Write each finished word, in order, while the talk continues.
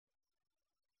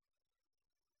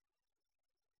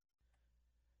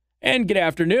And good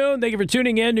afternoon. Thank you for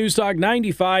tuning in. News Talk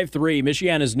 95.3,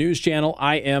 Michiana's news channel.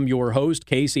 I am your host,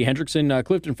 Casey Hendrickson.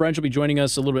 Clifton French will be joining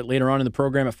us a little bit later on in the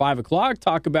program at 5 o'clock.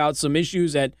 Talk about some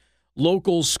issues at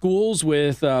local schools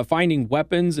with finding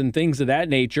weapons and things of that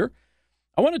nature.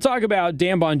 I want to talk about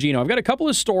Dan Bongino. I've got a couple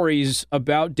of stories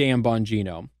about Dan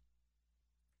Bongino.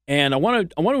 And I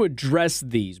want to address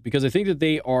these because I think that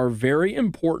they are very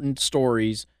important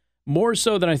stories, more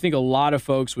so than I think a lot of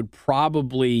folks would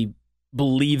probably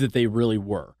believe that they really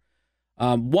were.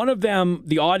 One of them,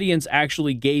 the audience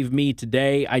actually gave me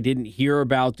today. I didn't hear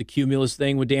about the Cumulus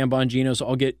thing with Dan Bongino, so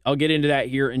I'll get into that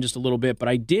here in just a little bit. But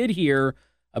I did hear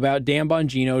about Dan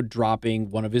Bongino dropping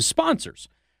one of his sponsors.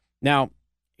 Now,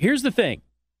 here's the thing.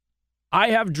 I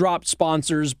have dropped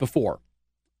sponsors before.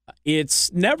 It's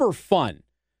never fun.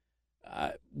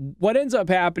 What ends up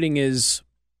happening is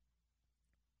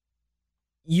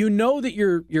you know that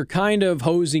you're kind of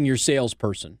hosing your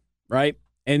salesperson, right?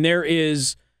 And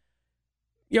there's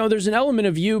an element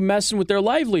of you messing with their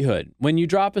livelihood when you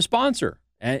drop a sponsor.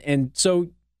 And so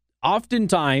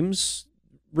oftentimes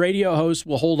radio hosts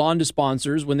will hold on to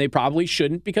sponsors when they probably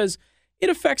shouldn't because it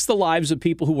affects the lives of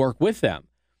people who work with them.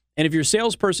 And if your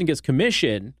salesperson gets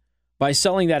commission by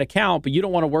selling that account, but you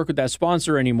don't want to work with that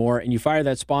sponsor anymore and you fire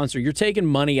that sponsor, you're taking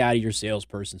money out of your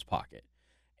salesperson's pocket.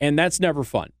 And that's never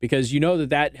fun because you know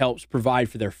that helps provide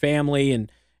for their family and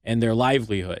their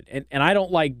livelihood. And I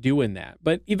don't like doing that.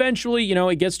 But eventually,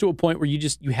 it gets to a point where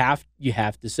you have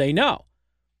to say no.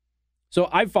 So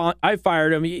I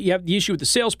fired him. You have the issue with the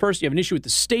salesperson, you have an issue with the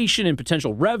station and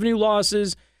potential revenue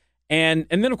losses. And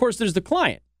then of course there's the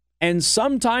client. And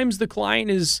sometimes the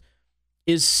client is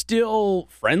still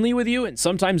friendly with you, and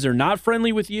sometimes they're not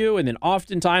friendly with you. And then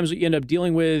oftentimes what you end up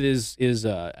dealing with is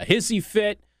a hissy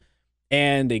fit.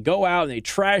 And they go out and they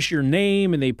trash your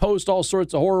name and they post all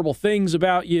sorts of horrible things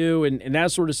about you and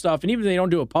that sort of stuff. And even if they don't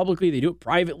do it publicly, they do it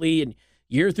privately. And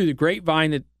you hear through the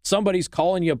grapevine that somebody's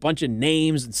calling you a bunch of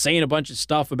names and saying a bunch of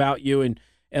stuff about you and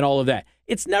all of that.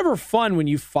 It's never fun when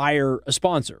you fire a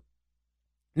sponsor.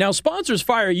 Now, sponsors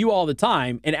fire you all the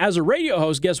time. And as a radio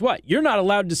host, guess what? You're not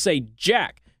allowed to say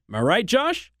jack. Am I right,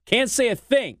 Josh? Can't say a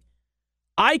thing.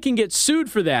 I can get sued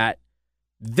for that.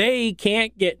 They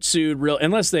can't get sued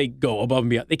unless they go above and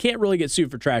beyond. They can't really get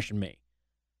sued for trashing me.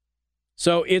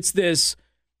 So it's this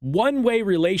one-way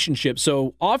relationship.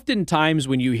 So oftentimes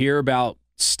when you hear about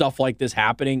stuff like this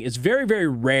happening, it's very, very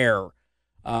rare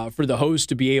for the host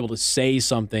to be able to say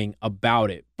something about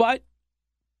it. But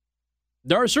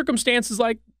there are circumstances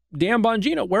like Dan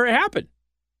Bongino where it happened.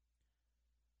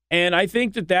 And I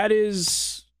think that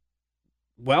is,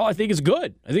 I think it's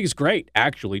good. I think it's great,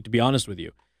 actually, to be honest with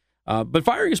you. But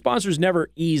firing a sponsor is never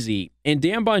easy, and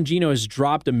Dan Bongino has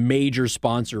dropped a major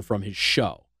sponsor from his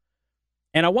show.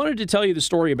 And I wanted to tell you the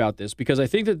story about this because I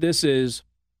think that this is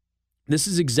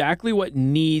exactly what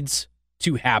needs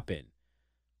to happen.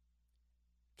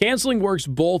 Canceling works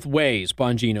both ways,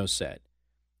 Bongino said.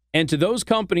 And to those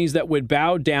companies that would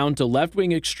bow down to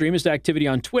left-wing extremist activity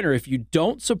on Twitter, if you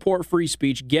don't support free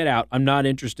speech, get out. I'm not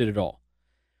interested at all.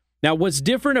 Now, what's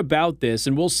different about this,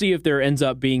 and we'll see if there ends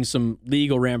up being some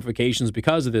legal ramifications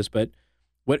because of this, but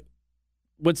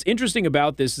what's interesting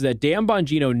about this is that Dan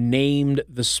Bongino named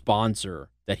the sponsor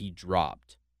that he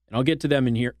dropped. And I'll get to them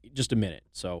in here in just a minute.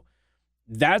 So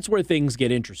that's where things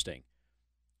get interesting.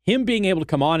 Him being able to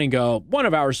come on and go, one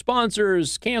of our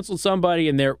sponsors canceled somebody,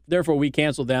 and therefore we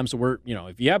canceled them. So we're,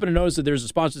 if you happen to notice that there's a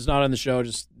sponsor that's not on the show,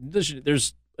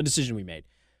 there's a decision we made.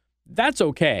 That's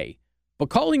okay. But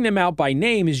calling them out by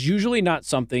name is usually not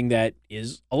something that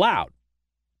is allowed.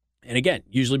 And again,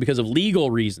 usually because of legal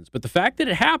reasons. But the fact that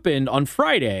it happened on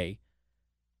Friday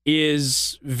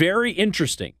is very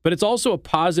interesting. But it's also a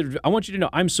positive. I want you to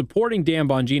know I'm supporting Dan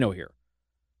Bongino here.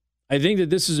 I think that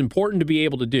this is important to be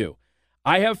able to do.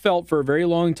 I have felt for a very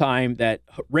long time that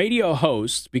radio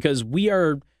hosts, because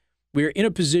we're in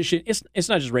a position, it's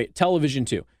not just radio, television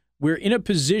too. We're in a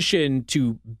position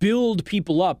to build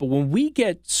people up. But when we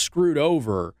get screwed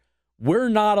over, we're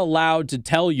not allowed to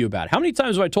tell you about it. How many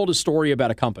times have I told a story about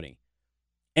a company?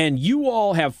 And you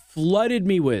all have flooded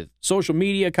me with social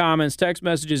media comments, text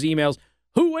messages, emails.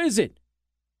 Who is it?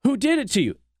 Who did it to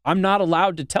you? I'm not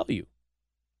allowed to tell you.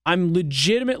 I'm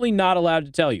legitimately not allowed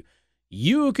to tell you.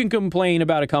 You can complain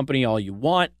about a company all you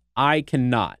want. I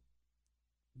cannot.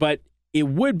 But it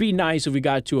would be nice if we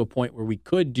got to a point where we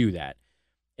could do that.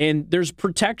 And there's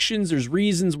protections, there's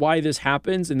reasons why this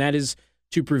happens, and that is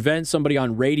to prevent somebody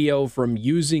on radio from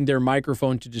using their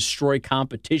microphone to destroy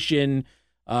competition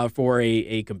for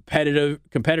a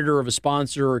competitor of a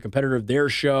sponsor or a competitor of their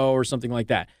show or something like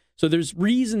that. So there's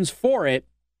reasons for it,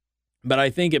 but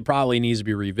I think it probably needs to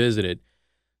be revisited.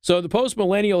 So the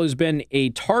post-millennial has been a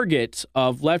target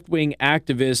of left-wing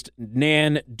activist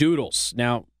Nan Doodles.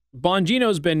 Now,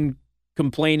 Bongino's been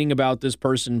complaining about this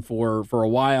person for a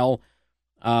while.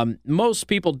 Most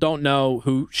people don't know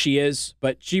who she is,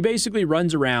 but she basically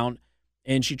runs around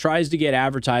and she tries to get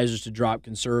advertisers to drop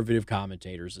conservative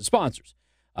commentators as sponsors.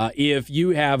 If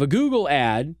you have a Google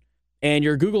ad and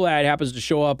your Google ad happens to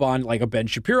show up on like a Ben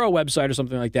Shapiro website or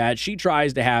something like that, she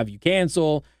tries to have you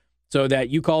cancel so that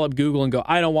you call up Google and go,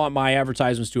 I don't want my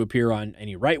advertisements to appear on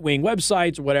any right-wing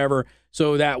websites or whatever.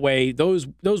 So that way those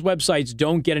websites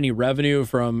don't get any revenue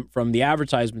from the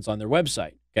advertisements on their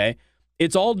website, okay?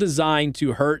 It's all designed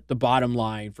to hurt the bottom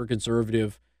line for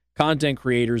conservative content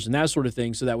creators and that sort of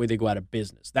thing so that way they go out of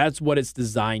business. That's what it's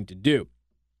designed to do.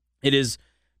 It is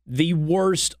the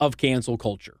worst of cancel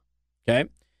culture, okay?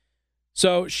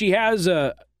 So she has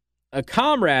a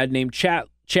comrade named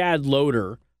Chad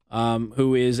Loder,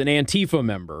 who is an Antifa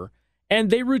member, and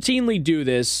they routinely do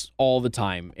this all the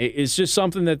time. It's just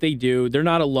something that they do. They're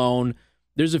not alone.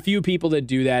 There's a few people that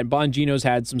do that. Bongino's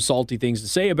had some salty things to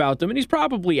say about them, and he's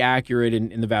probably accurate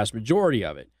in the vast majority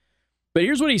of it. But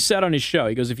here's what he said on his show.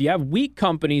 He goes, if you have weak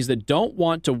companies that don't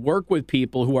want to work with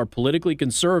people who are politically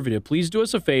conservative, please do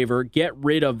us a favor, get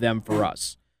rid of them for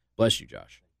us. Bless you,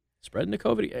 Josh. Spreading the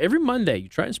COVID. Every Monday, you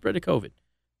try and spread the COVID.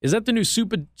 Is that the new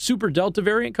super Delta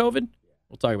variant COVID?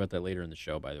 We'll talk about that later in the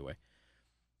show, by the way.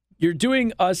 You're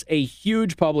doing us a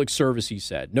huge public service, he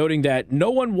said, noting that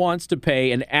no one wants to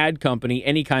pay an ad company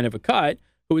any kind of a cut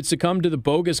who would succumb to the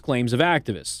bogus claims of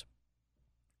activists.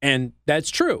 And that's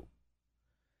true.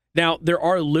 Now, there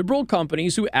are liberal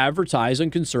companies who advertise on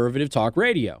conservative talk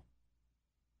radio.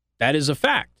 That is a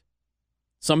fact.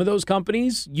 Some of those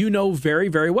companies you know very,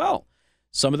 very well.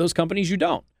 Some of those companies you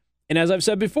don't. And as I've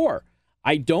said before,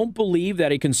 I don't believe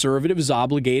that a conservative is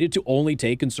obligated to only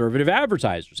take conservative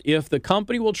advertisers. If the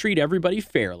company will treat everybody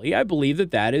fairly, I believe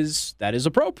that is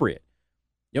appropriate.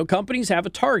 You know, companies have a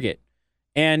target.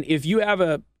 And if you have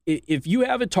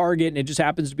a target and it just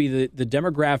happens to be the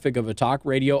demographic of a talk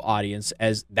radio audience,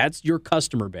 as that's your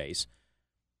customer base,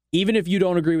 even if you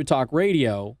don't agree with talk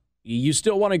radio, you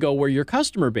still want to go where your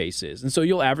customer base is. And so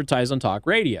you'll advertise on talk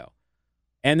radio.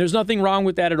 And there's nothing wrong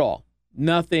with that at all.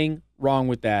 Nothing wrong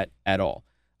with that at all.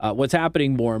 What's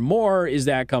happening more and more is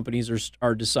that companies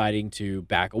are deciding to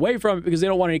back away from it because they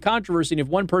don't want any controversy. And if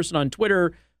one person on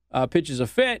Twitter pitches a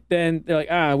fit, then they're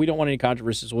like, we don't want any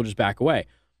controversy, so we'll just back away.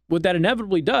 What that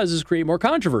inevitably does is create more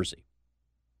controversy.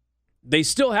 They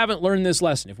still haven't learned this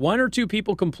lesson. If one or two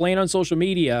people complain on social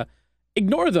media,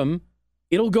 ignore them.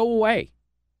 It'll go away.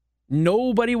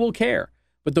 Nobody will care.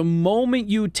 But the moment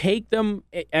you take them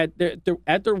at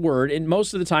their word, and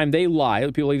most of the time they lie,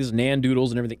 people like this Nan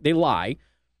Doodles and everything, they lie.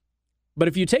 But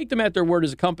if you take them at their word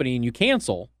as a company and you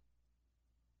cancel,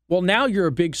 well, now you're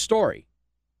a big story.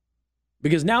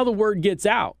 Because now the word gets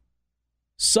out.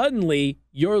 Suddenly,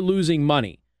 you're losing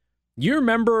money. You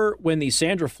remember when the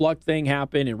Sandra Fluck thing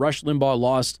happened and Rush Limbaugh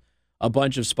lost a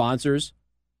bunch of sponsors?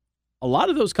 A lot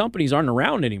of those companies aren't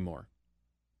around anymore.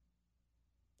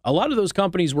 A lot of those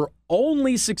companies were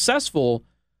only successful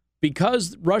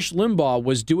because Rush Limbaugh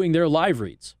was doing their live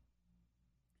reads.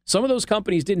 Some of those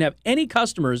companies didn't have any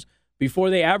customers before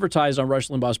they advertised on Rush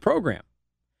Limbaugh's program.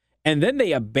 And then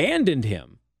they abandoned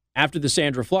him after the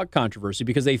Sandra Fluck controversy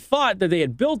because they thought that they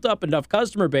had built up enough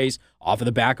customer base off of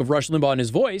the back of Rush Limbaugh and his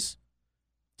voice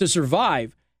to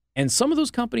survive. And some of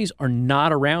those companies are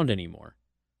not around anymore.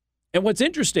 And what's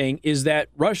interesting is that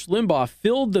Rush Limbaugh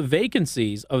filled the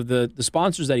vacancies of the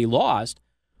sponsors that he lost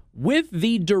with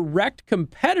the direct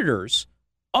competitors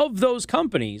of those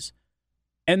companies,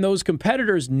 and those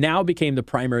competitors now became the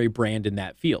primary brand in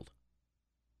that field.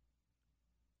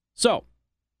 So,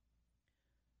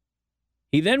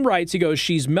 he then writes, he goes,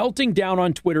 she's melting down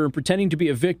on Twitter and pretending to be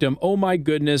a victim. Oh my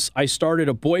goodness, I started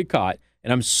a boycott,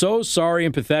 and I'm so sorry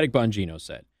and pathetic, Bongino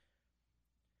said.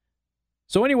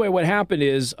 So anyway, what happened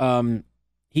is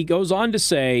he goes on to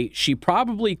say she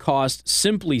probably cost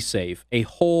SimpliSafe a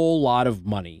whole lot of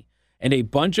money and a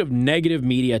bunch of negative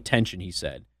media attention, he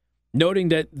said, noting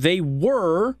that they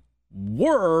were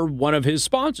one of his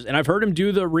sponsors. And I've heard him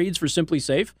do the reads for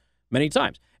SimpliSafe many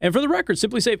times. And for the record,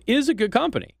 SimpliSafe is a good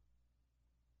company.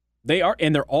 They are,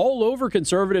 and they're all over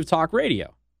conservative talk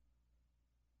radio.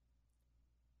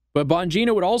 But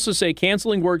Bongino would also say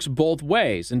canceling works both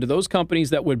ways. And to those companies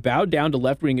that would bow down to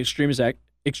left-wing extremist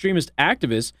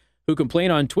activists who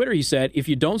complain on Twitter, he said, if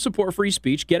you don't support free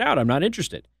speech, get out. I'm not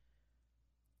interested.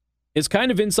 It's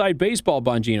kind of inside baseball,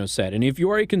 Bongino said. And if you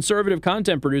are a conservative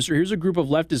content producer, here's a group of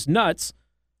leftist nuts.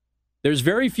 There's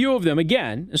very few of them.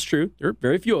 Again, it's true. There are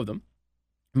very few of them.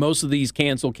 Most of these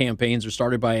cancel campaigns are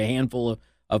started by a handful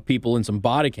of people and some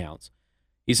bot accounts.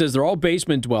 He says they're all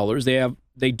basement dwellers.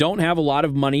 They don't have a lot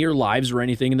of money or lives or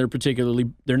anything, and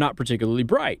they're not particularly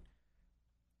bright.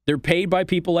 They're paid by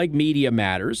people like Media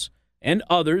Matters and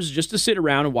others just to sit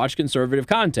around and watch conservative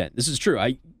content. This is true.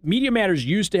 Media Matters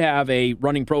used to have a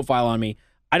running profile on me.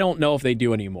 I don't know if they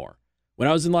do anymore. When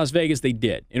I was in Las Vegas, they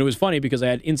did. And it was funny because I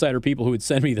had insider people who would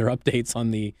send me their updates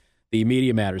on the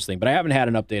Media Matters thing, but I haven't had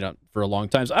an update on for a long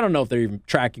time, so I don't know if they're even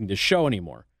tracking the show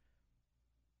anymore.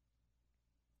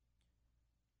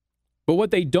 But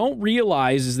what they don't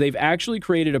realize is they've actually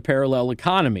created a parallel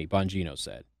economy, Bongino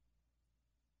said.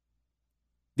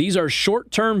 These are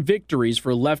short-term victories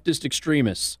for leftist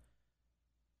extremists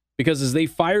because as they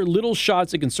fire little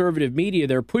shots at conservative media,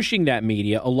 they're pushing that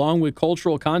media, along with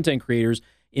cultural content creators,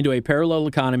 into a parallel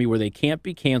economy where they can't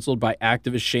be canceled by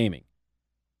activist shaming.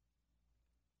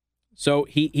 So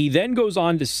he then goes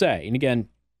on to say, and again,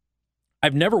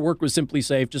 I've never worked with Simply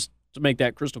Safe, just to make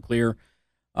that crystal clear.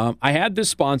 I had this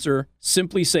sponsor,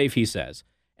 Simply Safe, he says,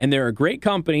 and they're a great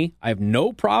company. I have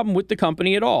no problem with the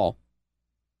company at all.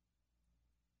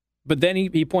 But then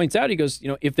he points out, he goes,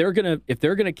 if they're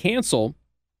gonna cancel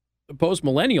the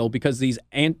post-millennial because these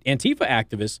Antifa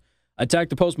activists attack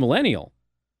the post-millennial,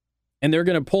 and they're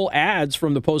going to pull ads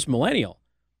from the post-millennial,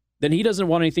 then he doesn't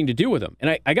want anything to do with them.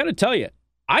 And I got to tell you,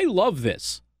 I love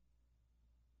this.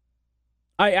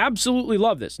 I absolutely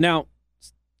love this. Now,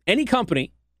 any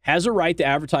company has a right to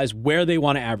advertise where they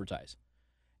want to advertise.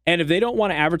 And if they don't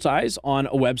want to advertise on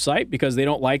a website because they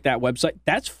don't like that website,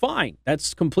 that's fine.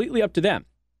 That's completely up to them.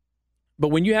 But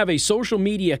when you have a social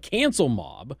media cancel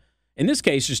mob, in this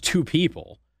case, just two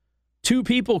people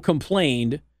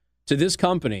complained to this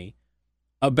company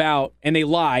about, and they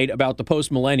lied about the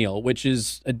Post-Millennial, which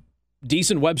is a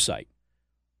decent website.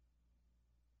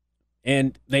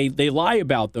 And they lie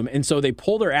about them, and so they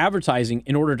pull their advertising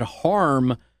in order to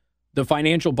harm the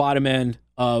financial bottom end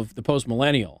of the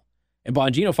Post-Millennial. And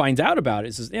Bongino finds out about it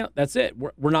and says, yeah, that's it.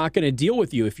 We're not going to deal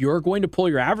with you. If you're going to pull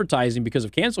your advertising because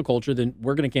of cancel culture, then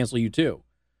we're going to cancel you too.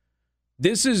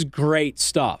 This is great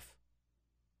stuff.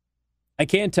 I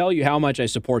can't tell you how much I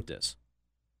support this.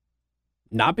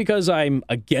 Not because I'm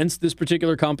against this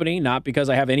particular company, not because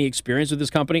I have any experience with this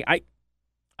company. I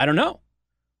don't know.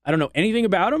 I don't know anything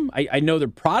about them. I know their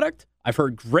product. I've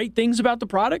heard great things about the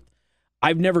product.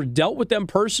 I've never dealt with them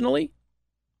personally.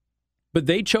 But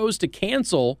they chose to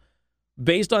cancel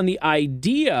based on the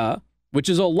idea, which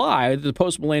is a lie, that the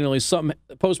Post-Millennial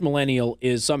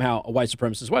is somehow a white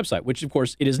supremacist website, which, of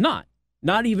course, it is not.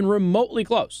 Not even remotely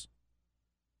close.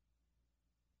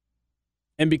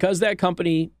 And because that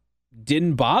company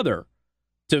didn't bother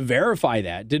to verify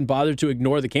that, didn't bother to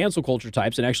ignore the cancel culture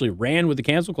types and actually ran with the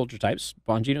cancel culture types,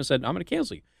 Bongino said, I'm going to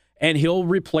cancel you. And he'll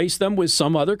replace them with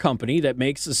some other company that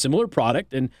makes a similar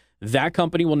product, and that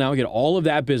company will now get all of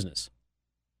that business.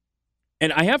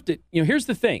 And I have to, here's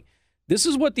the thing. This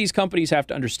is what these companies have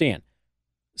to understand.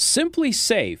 Simply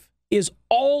Safe is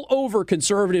all over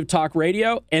conservative talk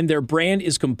radio, and their brand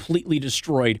is completely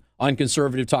destroyed on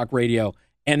conservative talk radio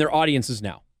and their audiences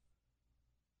now.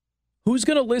 Who's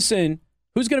going to listen?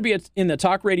 Who's going to be in the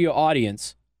talk radio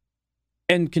audience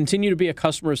and continue to be a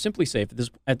customer of Simply Safe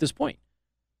at this point?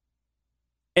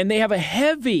 And they have a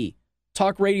heavy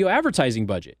talk radio advertising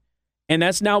budget, and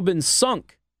that's now been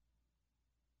sunk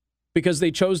because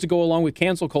they chose to go along with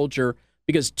cancel culture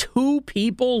because two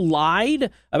people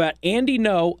lied about Andy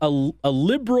Ngo, a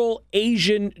liberal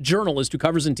Asian journalist who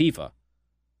covers Antifa,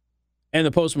 and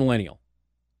the Post-Millennial.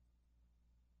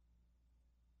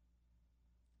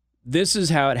 This is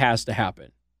how it has to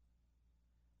happen.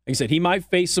 Like I said, he might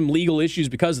face some legal issues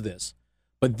because of this,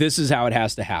 but this is how it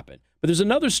has to happen. But there's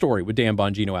another story with Dan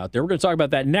Bongino out there. We're going to talk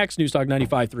about that next. News Talk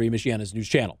 95.3, Michiana's news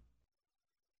channel.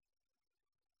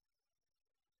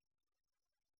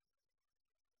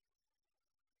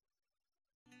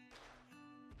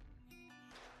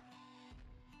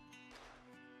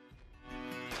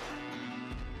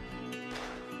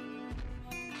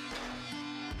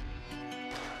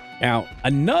 Now,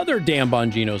 another Dan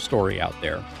Bongino story out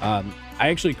there. I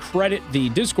actually credit the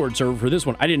Discord server for this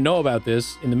one. I didn't know about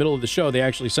this. In the middle of the show, they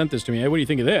actually sent this to me. Hey, what do you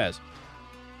think of this?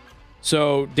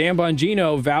 So Dan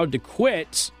Bongino vowed to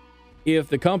quit if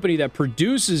the company that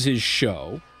produces his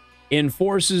show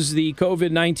enforces the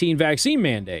COVID-19 vaccine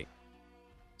mandate.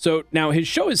 So now his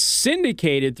show is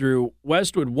syndicated through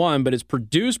Westwood One, but it's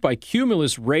produced by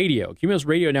Cumulus Radio. Cumulus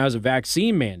Radio now has a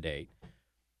vaccine mandate.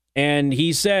 And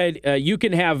he said, you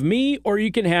can have me or you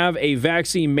can have a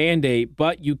vaccine mandate,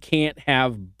 but you can't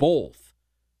have both.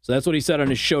 So that's what he said on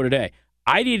his show today.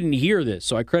 I didn't hear this,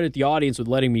 so I credit the audience with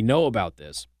letting me know about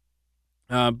this.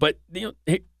 But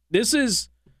this is,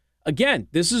 again,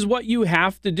 this is what you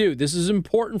have to do. This is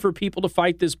important for people to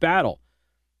fight this battle.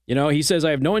 He says,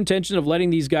 I have no intention of letting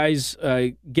these guys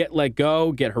get let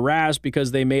go, get harassed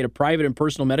because they made a private and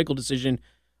personal medical decision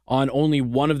on only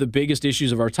one of the biggest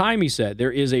issues of our time, he said.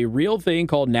 There is a real thing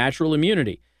called natural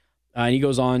immunity. And he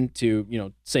goes on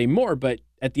to, say more. But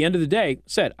at the end of the day,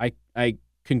 said, I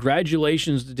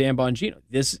congratulations to Dan Bongino.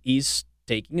 He's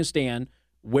taking a stand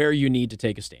where you need to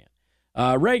take a stand.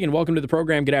 Reagan, welcome to the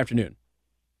program. Good afternoon.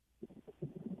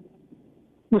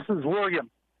 This is William.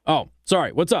 Oh,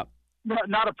 sorry. What's up?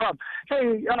 Not a problem.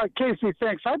 Hey, Casey,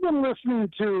 thanks. I've been listening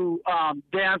to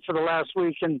Dan for the last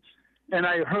week, and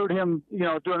I heard him,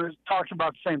 talking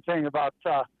about the same thing about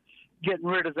getting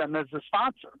rid of them as a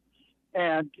sponsor.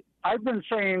 And I've been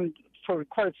saying for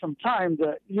quite some time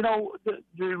that,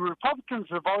 the Republicans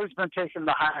have always been taking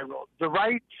the high road. The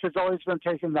right has always been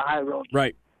taking the high road.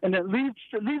 Right. And it leads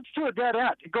to a dead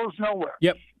end. It goes nowhere.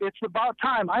 Yep. It's about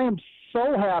time. I am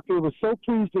so happy, was so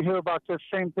pleased to hear about this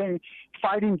same thing,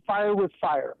 fighting fire with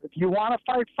fire. If you want to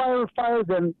fight fire with fire,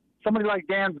 then somebody like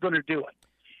Dan's going to do it.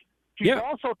 He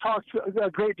also talked a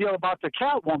great deal about the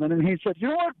Catwoman, and he said, you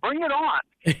know what, bring it on.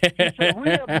 He said,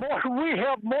 we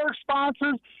have more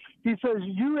sponsors. He says,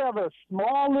 you have a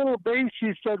small little base.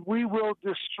 He said, we will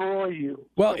destroy you.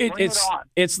 Well,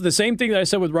 it's the same thing that I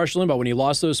said with Rush Limbaugh. When he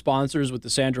lost those sponsors with the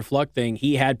Sandra Fluck thing,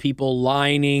 he had people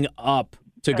lining up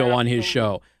to go on his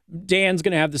show. Dan's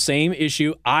going to have the same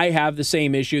issue. I have the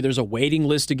same issue. There's a waiting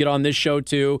list to get on this show,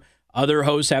 too. Other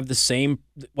hosts have the same,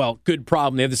 good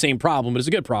problem. They have the same problem, but it's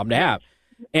a good problem to have.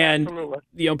 And,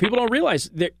 people don't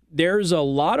realize there's a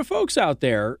lot of folks out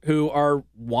there who are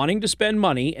wanting to spend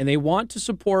money and they want to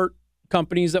support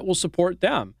companies that will support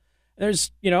them.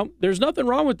 There's nothing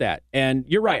wrong with that. And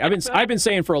you're right. I've been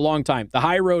saying for a long time, the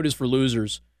high road is for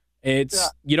losers.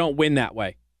 You don't win that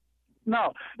way.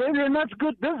 No, and that's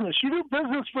good business. You do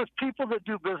business with people that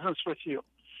do business with you.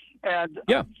 And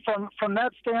from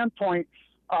that standpoint,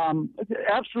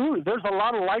 absolutely. There's a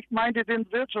lot of like-minded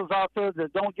individuals out there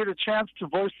that don't get a chance to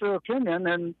voice their opinion,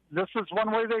 and this is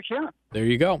one way they can. There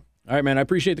you go. All right, man, I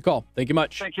appreciate the call. Thank you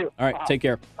much. Thank you. All right, take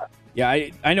care. Yeah,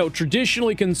 I know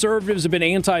traditionally conservatives have been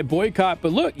anti-boycott,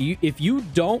 but look, if you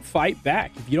don't fight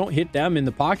back, if you don't hit them in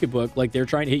the pocketbook like they're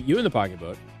trying to hit you in the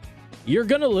pocketbook, you're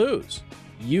going to lose.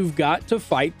 You've got to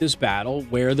fight this battle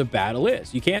where the battle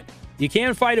is. You can't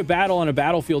fight a battle on a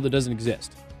battlefield that doesn't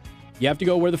exist. You have to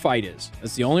go where the fight is.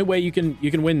 That's the only way you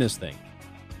can win this thing.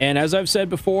 And as I've said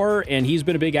before, and he's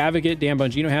been a big advocate, Dan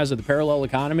Bongino has, of the parallel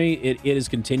economy, it is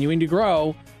continuing to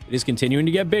grow. It is continuing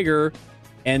to get bigger,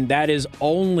 and that is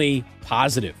only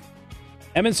positive.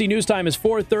 MNC News Time is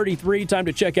 4:33. Time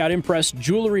to check out Impress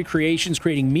Jewelry Creations,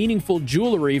 creating meaningful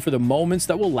jewelry for the moments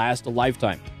that will last a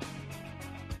lifetime.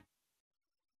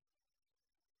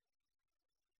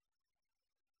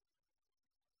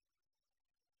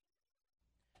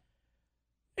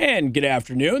 And good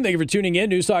afternoon. Thank you for tuning in.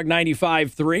 News Talk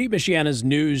 95.3, Michiana's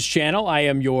news channel. I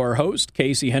am your host,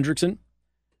 Casey Hendrickson.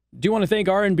 Do want to thank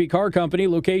R&B Car Company,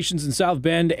 locations in South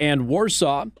Bend and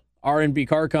Warsaw. R&B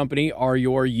Car Company are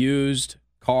your used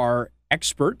car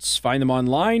experts. Find them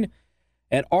online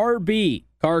at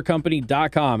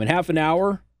rbcarcompany.com. In half an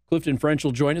hour, Clifton French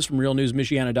will join us from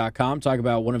realnewsmichiana.com, talk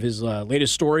about one of his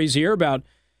latest stories here about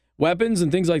weapons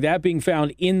and things like that being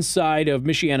found inside of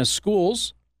Michiana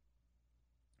schools.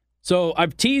 So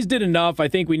I've teased it enough. I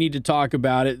think we need to talk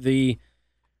about it. The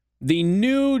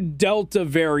new Delta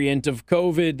variant of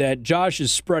COVID that Josh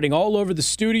is spreading all over the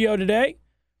studio today.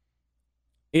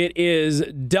 It is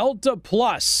Delta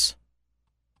Plus.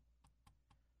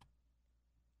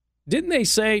 Didn't they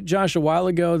say, Josh, a while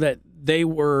ago that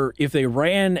if they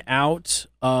ran out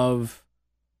of,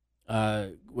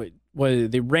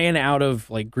 they ran out of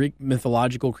like Greek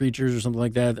mythological creatures or something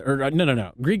like that? Or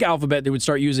no. Greek alphabet, they would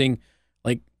start using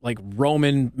like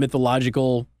Roman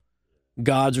mythological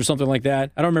gods or something like that.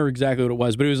 I don't remember exactly what it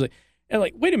was, but it was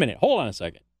like, wait a minute, hold on a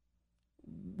second.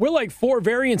 We're like 4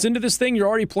 variants into this thing. You're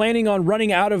already planning on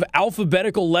running out of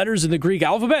alphabetical letters in the Greek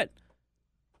alphabet?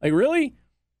 Like, really?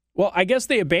 Well, I guess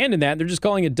they abandoned that. They're just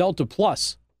calling it Delta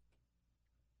Plus.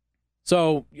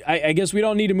 So I guess we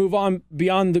don't need to move on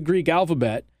beyond the Greek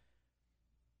alphabet.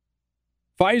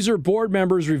 Pfizer board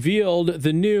members revealed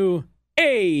the new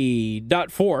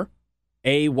A.4.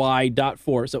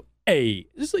 AY.4. So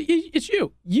it's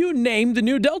you. You named the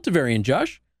new Delta variant,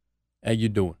 Josh. How you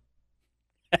doing?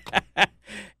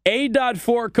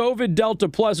 A.4 COVID Delta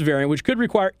Plus variant, which could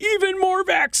require even more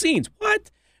vaccines.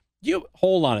 What?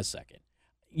 Hold on a second.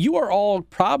 You are all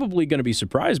probably going to be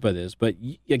surprised by this, but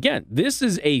again, this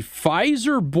is a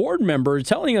Pfizer board member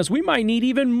telling us we might need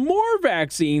even more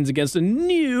vaccines against a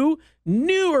new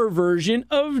newer version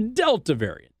of Delta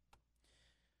variant.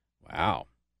 Wow.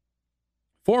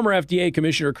 Former FDA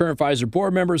commissioner, current Pfizer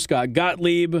board member Scott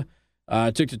Gottlieb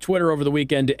took to Twitter over the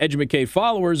weekend to educate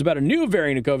followers about a new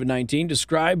variant of COVID-19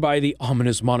 described by the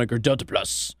ominous moniker Delta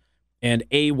Plus and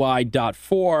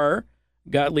AY.4.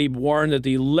 Gottlieb warned that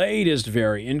the latest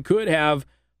variant could have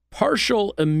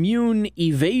partial immune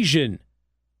evasion.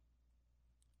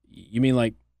 You mean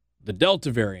like the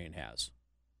Delta variant has?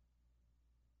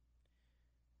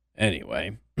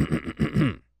 Anyway,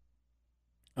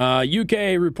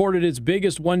 UK reported its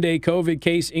biggest one-day COVID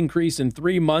case increase in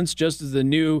 3 months, just as the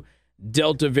new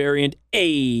Delta variant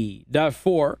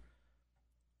A.4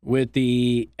 with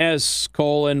the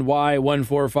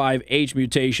S:Y145H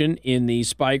mutation in the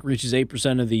spike reaches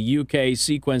 8% of the UK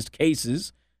sequenced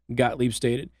cases, Gottlieb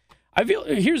stated. I feel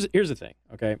here's the thing,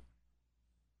 okay?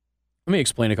 Let me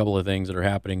explain a couple of things that are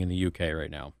happening in the UK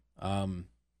right now.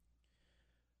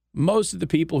 Most of the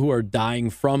people who are dying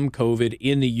from COVID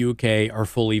in the UK are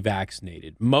fully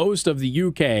vaccinated. Most of the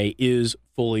UK is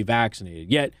fully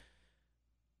vaccinated, yet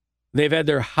they've had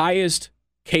their highest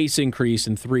case increase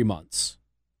in 3 months.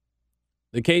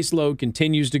 The caseload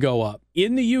continues to go up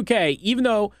in the UK, even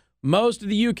though most of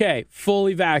the UK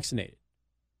fully vaccinated.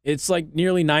 It's like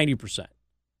nearly 90%.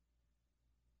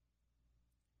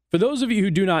 For those of you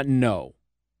who do not know,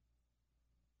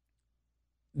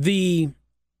 the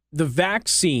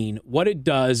vaccine, what it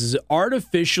does is it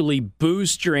artificially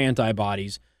boosts your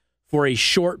antibodies for a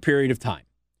short period of time.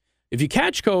 If you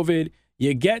catch COVID,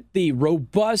 you get the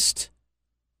robust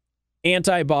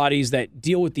antibodies that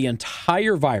deal with the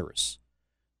entire virus.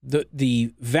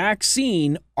 The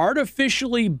vaccine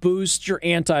artificially boosts your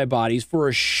antibodies for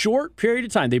a short period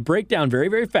of time. They break down very,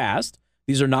 very fast.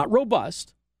 These are not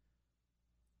robust.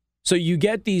 So you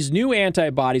get these new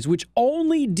antibodies which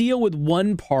only deal with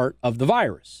one part of the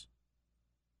virus.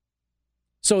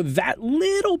 So that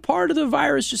little part of the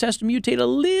virus just has to mutate a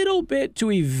little bit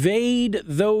to evade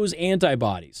those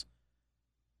antibodies.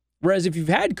 Whereas if you've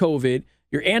had COVID,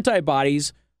 your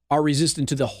antibodies are resistant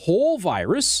to the whole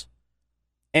virus,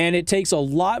 and it takes a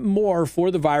lot more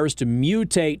for the virus to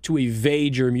mutate to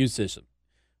evade your immune system.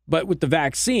 But with the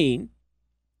vaccine,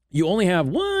 you only have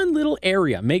one little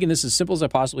area. I'm making this as simple as I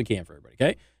possibly can for everybody,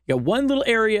 okay? You got one little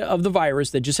area of the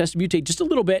virus that just has to mutate just a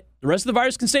little bit. The rest of the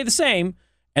virus can stay the same,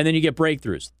 and then you get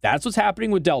breakthroughs. That's what's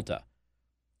happening with Delta.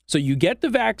 So you get the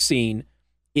vaccine,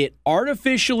 it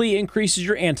artificially increases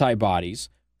your antibodies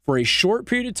for a short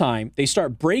period of time. They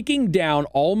start breaking down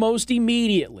almost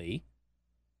immediately.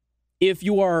 If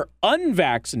you are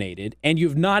unvaccinated and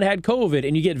you've not had COVID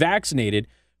and you get vaccinated,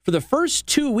 for the first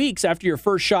 2 weeks after your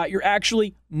first shot, you're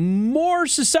actually more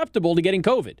susceptible to getting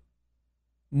COVID.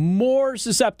 More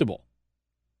susceptible.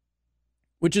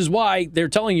 Which is why they're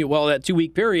telling you, well, that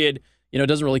 2-week period,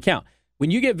 doesn't really count.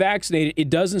 When you get vaccinated, it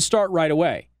doesn't start right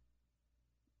away.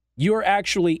 You're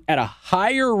actually at a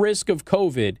higher risk of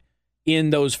COVID in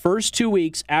those first 2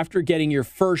 weeks after getting your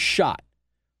first shot.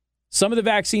 Some of the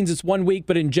vaccines, it's 1 week,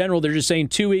 but in general, they're just saying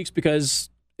 2 weeks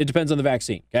because it depends on the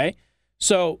vaccine, okay?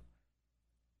 So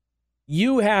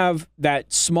you have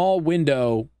that small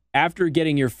window after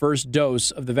getting your first dose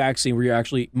of the vaccine where you're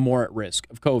actually more at risk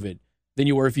of COVID than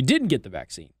you were if you didn't get the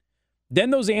vaccine. Then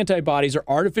those antibodies are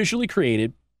artificially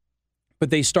created, but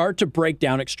they start to break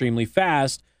down extremely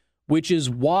fast, which is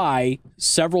why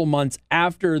several months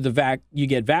after you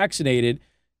get vaccinated,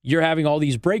 you're having all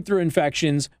these breakthrough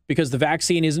infections because the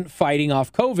vaccine isn't fighting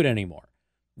off COVID anymore.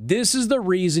 This is the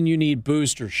reason you need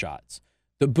booster shots.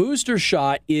 The booster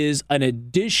shot is an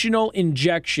additional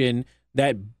injection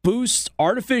that boosts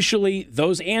artificially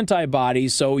those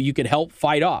antibodies so you can help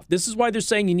fight off. This is why they're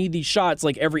saying you need these shots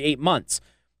like every 8 months.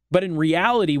 But in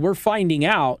reality, we're finding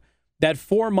out that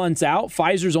 4 months out,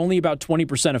 Pfizer's only about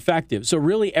 20% effective. So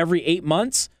really every 8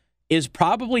 months is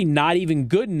probably not even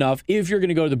good enough if you're going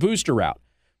to go the booster route.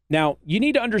 Now, you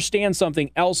need to understand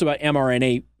something else about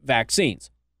mRNA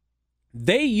vaccines.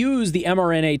 They use the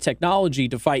mRNA technology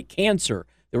to fight cancer.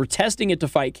 They were testing it to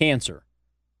fight cancer.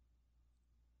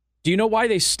 Do you know why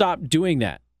they stopped doing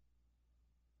that?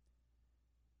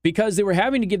 Because they were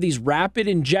having to give these rapid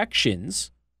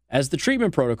injections as the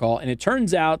treatment protocol, and it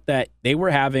turns out that they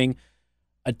were having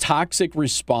a toxic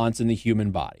response in the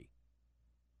human body.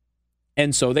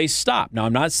 And so they stopped. Now,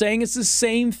 I'm not saying it's the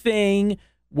same thing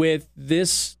with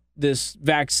this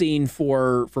vaccine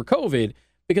for COVID,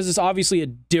 because it's obviously a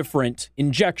different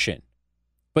injection.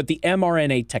 But the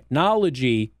mRNA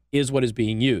technology is what is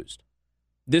being used.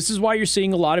 This is why you're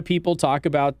seeing a lot of people talk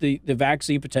about the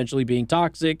vaccine potentially being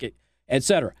toxic, et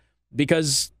cetera,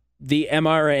 because the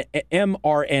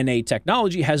mRNA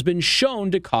technology has been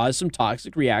shown to cause some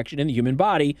toxic reaction in the human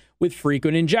body with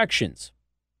frequent injections.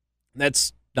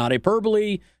 That's not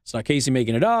hyperbole. It's not Casey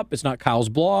making it up. It's not Kyle's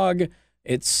blog.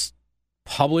 It's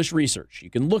published research. You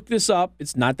can look this up.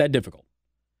 It's not that difficult.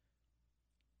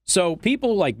 So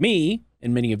people like me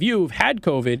and many of you who've had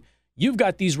COVID, you've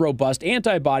got these robust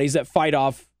antibodies that fight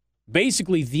off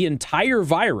basically the entire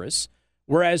virus,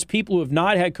 whereas people who have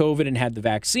not had COVID and had the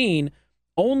vaccine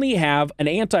only have an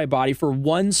antibody for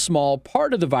one small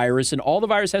part of the virus, and all the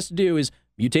virus has to do is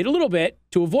mutate a little bit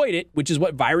to avoid it, which is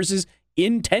what viruses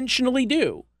intentionally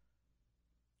do.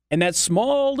 And that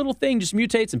small little thing just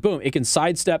mutates and boom, it can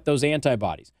sidestep those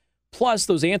antibodies. Plus,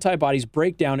 those antibodies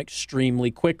break down extremely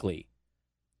quickly,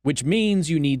 which means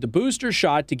you need the booster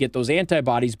shot to get those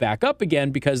antibodies back up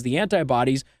again, because the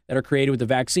antibodies that are created with the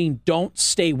vaccine don't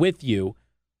stay with you.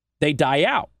 They die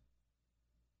out,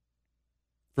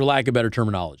 for lack of better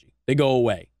terminology. They go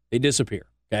away. They disappear,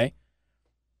 okay?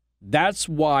 That's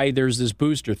why there's this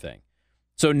booster thing.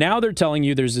 So now they're telling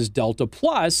you there's this Delta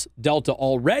Plus. Delta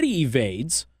already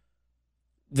evades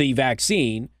the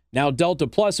vaccine. Now Delta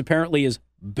Plus apparently is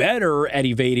better at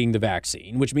evading the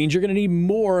vaccine, which means you're going to need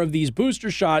more of these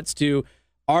booster shots to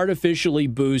artificially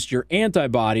boost your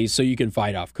antibodies so you can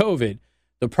fight off COVID.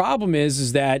 The problem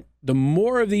is that the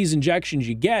more of these injections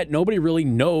you get, nobody really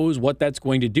knows what that's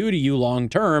going to do to you long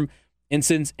term. And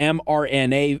since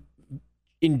mRNA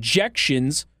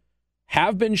injections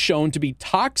have been shown to be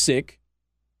toxic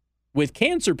with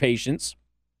cancer patients,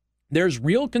 there's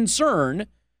real concern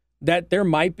that there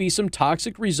might be some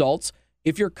toxic results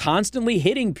if you're constantly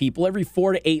hitting people every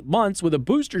 4 to 8 months with a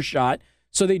booster shot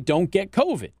so they don't get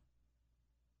COVID.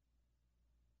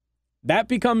 That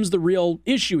becomes the real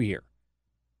issue here.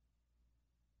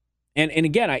 And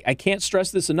again, I can't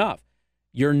stress this enough.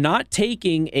 You're not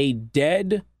taking a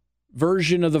dead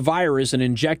version of the virus and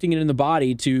injecting it in the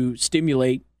body to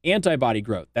stimulate antibody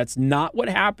growth. That's not what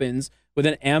happens with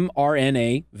an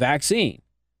mRNA vaccine.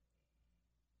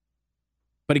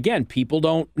 But again, people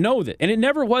don't know that. And it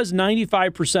never was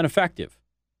 95% effective.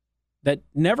 That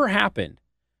never happened.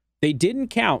 They didn't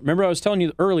count. Remember I was telling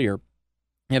you earlier,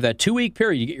 you have that 2-week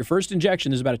period. You get your first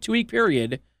injection. There's about a 2-week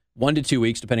period, 1 to 2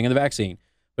 weeks, depending on the vaccine.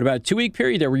 But about a 2-week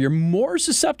period there where you're more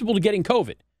susceptible to getting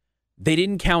COVID. They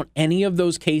didn't count any of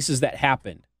those cases that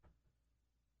happened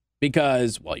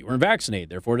because, well, you weren't vaccinated,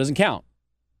 therefore it doesn't count.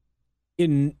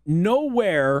 In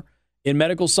nowhere in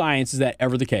medical science is that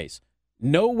ever the case.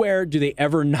 Nowhere do they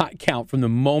ever not count from the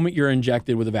moment you're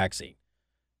injected with a vaccine.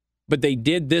 But they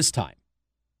did this time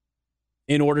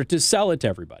in order to sell it to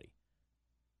everybody.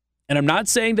 And I'm not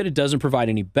saying that it doesn't provide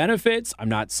any benefits. I'm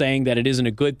not saying that it isn't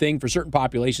a good thing for certain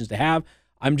populations to have.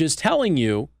 I'm just telling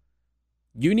you,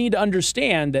 you need to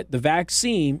understand that the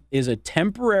vaccine is a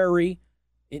temporary,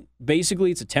 basically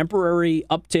it's a temporary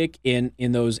uptick in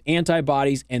those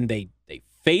antibodies, and they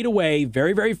fade away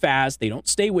very, very fast. They don't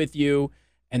stay with you.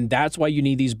 And that's why you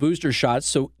need these booster shots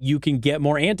so you can get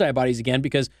more antibodies again,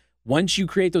 because once you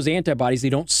create those antibodies, they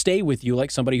don't stay with you like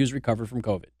somebody who's recovered from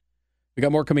COVID. We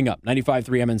got more coming up. 95.3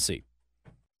 MNC.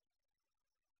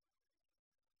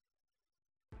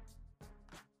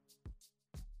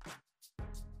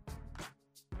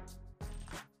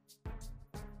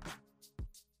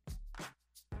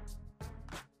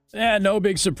 No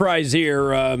big surprise here.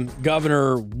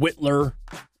 Governor Whitler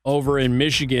over in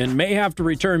Michigan may have to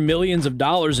return millions of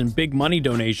dollars in big money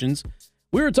donations.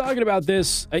 We were talking about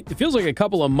this, it feels like a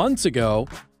couple of months ago,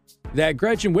 that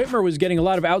Gretchen Whitmer was getting a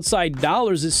lot of outside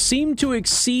dollars that seemed to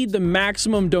exceed the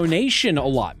maximum donation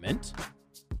allotment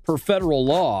per federal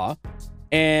law.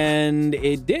 And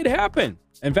it did happen.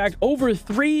 In fact, over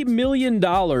 $3 million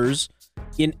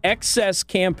in excess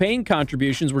campaign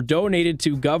contributions were donated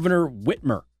to Governor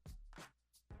Whitmer.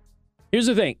 Here's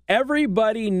the thing.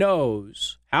 Everybody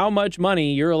knows how much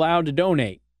money you're allowed to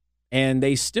donate, and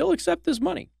they still accept this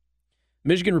money.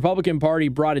 Michigan Republican Party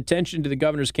brought attention to the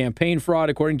governor's campaign fraud.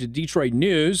 According to Detroit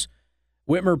News,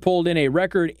 Whitmer pulled in a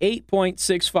record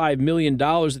 $8.65 million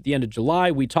at the end of July.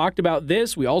 We talked about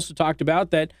this. We also talked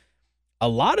about that a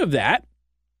lot of that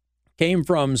came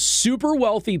from super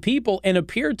wealthy people and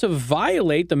appeared to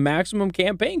violate the maximum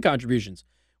campaign contributions.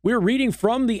 We were reading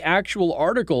from the actual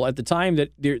article at the time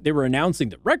that they were announcing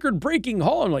the record-breaking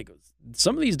haul. I'm like,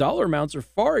 some of these dollar amounts are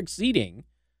far exceeding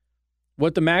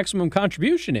what the maximum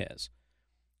contribution is.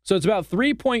 So it's about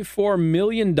 $3.4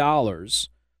 million.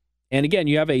 And again,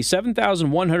 you have a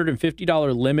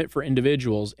 $7,150 limit for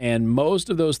individuals, and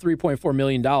most of those $3.4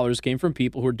 million came from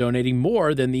people who are donating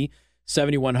more than the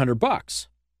 $7,100.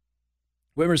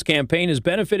 Whitmer's campaign has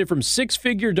benefited from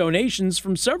six-figure donations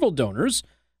from several donors,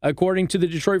 according to the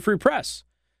Detroit Free Press.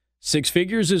 6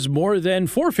 figures is more than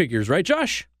 4 figures, right,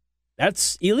 Josh?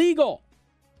 That's illegal.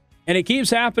 And it keeps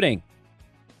happening.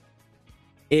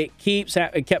 I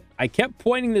kept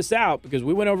pointing this out because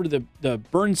we went over to the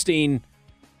Bernstein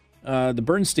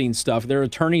stuff. They're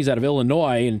attorneys out of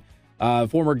Illinois, and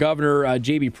former Governor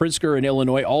J.B. Pritzker in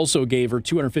Illinois also gave her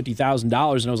 $250,000. And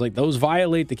I was like, those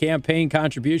violate the campaign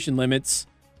contribution limits.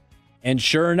 And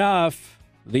sure enough,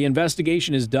 the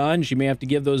investigation is done. She may have to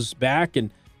give those back.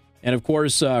 And of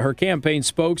course, her campaign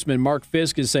spokesman, Mark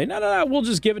Fisk, is saying, no, we'll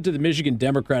just give it to the Michigan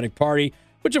Democratic Party,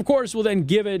 which, of course, will then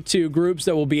give it to groups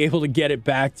that will be able to get it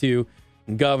back to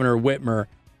Governor Whitmer.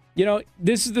 You know,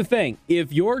 this is the thing.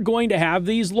 If you're going to have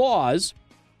these laws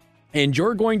and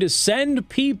you're going to send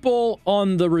people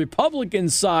on the Republican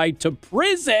side to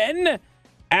prison,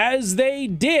 as they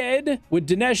did with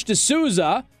Dinesh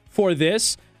D'Souza for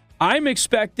this, I'm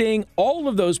expecting all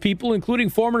of those people, including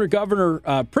former Governor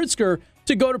Pritzker,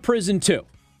 to go to prison too.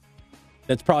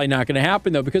 That's probably not going to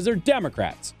happen, though, because they're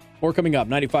Democrats. More coming up,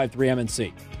 95.3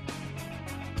 MNC.